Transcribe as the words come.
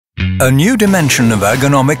A new dimension of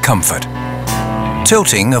ergonomic comfort.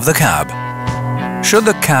 Tilting of the cab. Should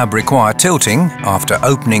the cab require tilting, after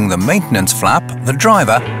opening the maintenance flap, the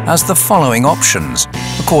driver has the following options,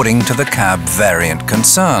 according to the cab variant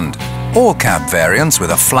concerned. All cab variants with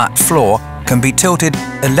a flat floor can be tilted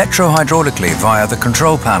electro-hydraulically via the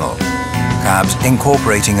control panel. Cabs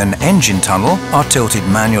incorporating an engine tunnel are tilted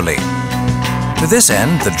manually. To this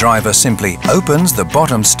end, the driver simply opens the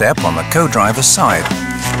bottom step on the co-driver's side,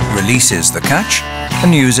 releases the catch,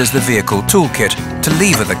 and uses the vehicle toolkit to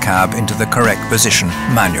lever the cab into the correct position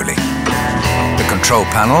manually. The control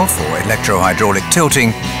panel for electro-hydraulic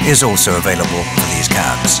tilting is also available for these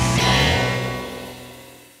cabs.